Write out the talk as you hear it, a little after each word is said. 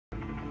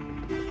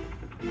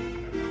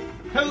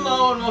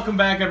Hello and welcome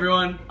back,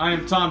 everyone. I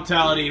am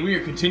Tomtality, and we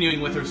are continuing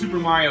with our Super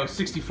Mario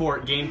 64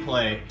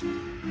 gameplay.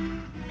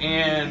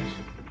 And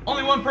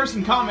only one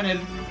person commented,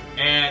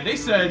 and they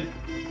said,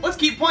 let's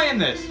keep playing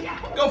this.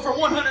 Go for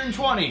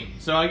 120.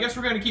 So I guess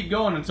we're going to keep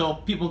going until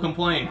people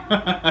complain.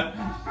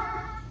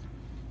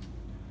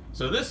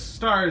 So this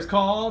star is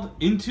called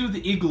Into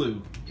the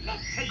Igloo. I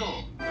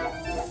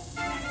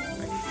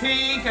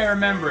think I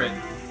remember it.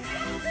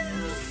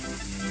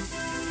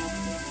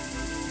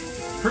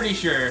 Pretty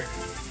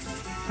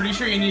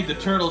sure you need the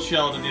turtle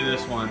shell to do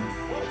this one.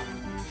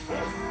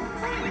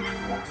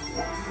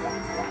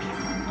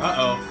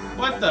 Uh-oh.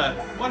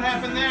 What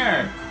happened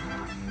there?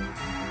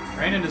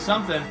 Ran into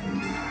something.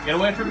 Get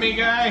away from me,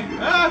 guy!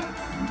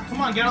 Ah!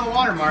 Come on, get out of the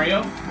water,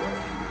 Mario.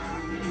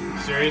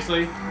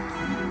 Seriously?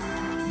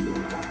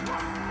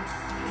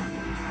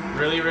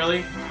 Really,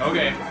 really?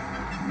 Okay.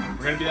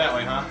 We're gonna be that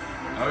way, huh?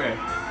 Okay.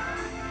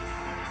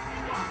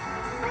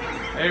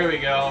 There we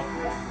go.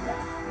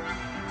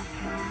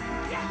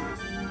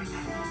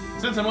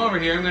 Since I'm over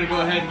here, I'm gonna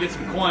go ahead and get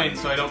some coins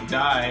so I don't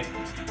die.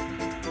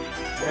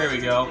 There we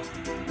go.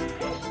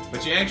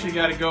 But you actually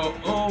gotta go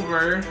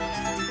over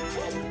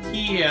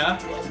here.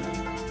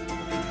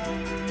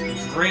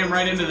 Just ram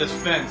right into this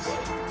fence.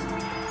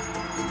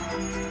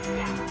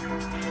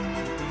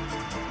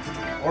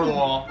 Or the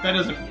wall. That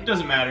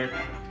doesn't matter.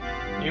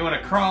 You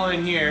wanna crawl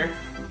in here.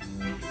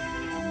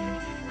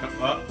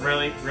 Oh,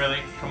 really? Really?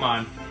 Come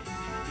on.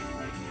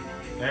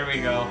 There we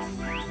go.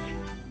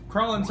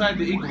 Crawl inside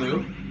the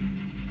igloo.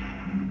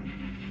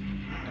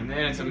 And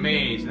then it's a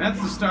maze. And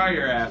that's the star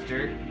you're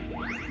after.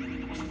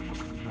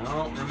 I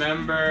don't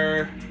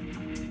remember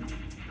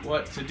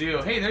what to do.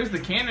 Hey, there's the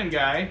cannon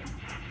guy.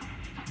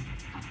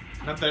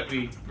 Not that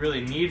we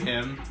really need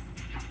him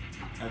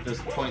at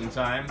this point in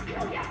time.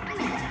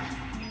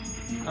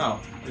 Oh,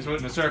 this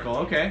went in a circle.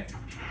 Okay.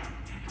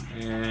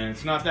 And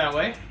it's not that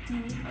way.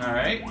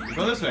 Alright,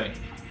 go this way.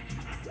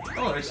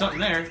 Oh, there's something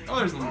there. Oh,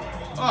 there's...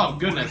 Oh,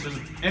 goodness. There's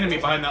an enemy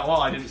behind that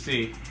wall I didn't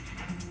see.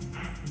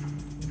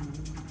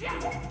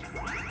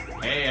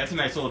 Hey, that's a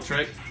nice little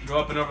trick. Go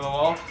up and over the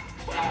wall.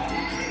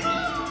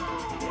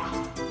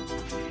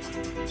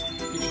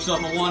 Get yourself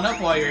a 1-up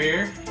while you're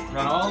here.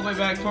 Run all the way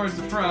back towards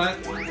the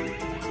front.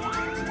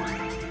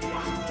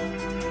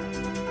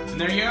 And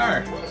there you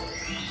are.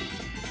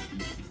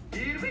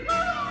 Here we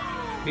go!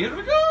 Here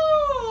we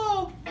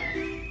go!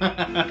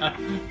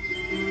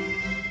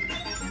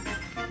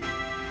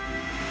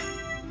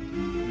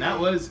 And that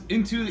was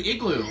Into the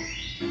Igloo.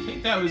 I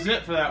think that was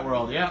it for that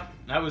world. Yeah,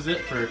 that was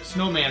it for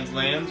Snowman's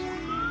Land.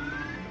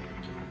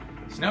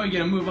 So now we get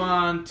to move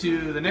on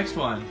to the next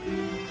one,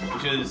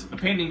 which is a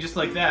painting just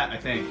like that, I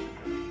think.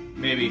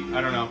 Maybe.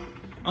 I don't know.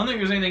 I don't think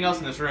there's anything else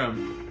in this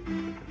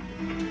room.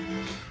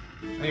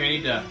 I think I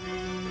need to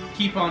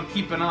keep on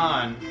keeping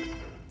on.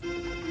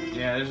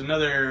 Yeah, there's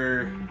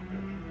another...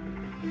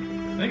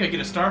 I think I get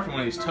a star from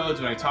one of these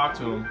toads when I talk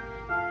to him.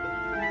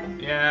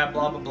 Yeah,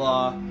 blah, blah,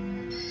 blah.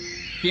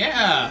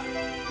 Yeah!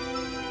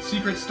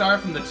 Secret star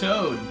from the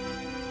toad.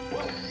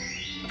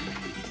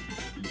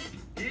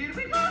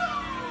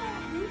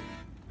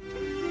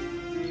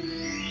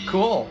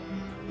 Cool.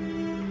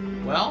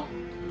 Well,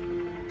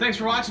 thanks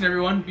for watching,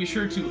 everyone. Be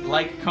sure to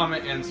like,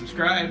 comment, and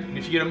subscribe. And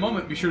if you get a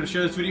moment, be sure to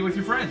share this video with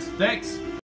your friends. Thanks!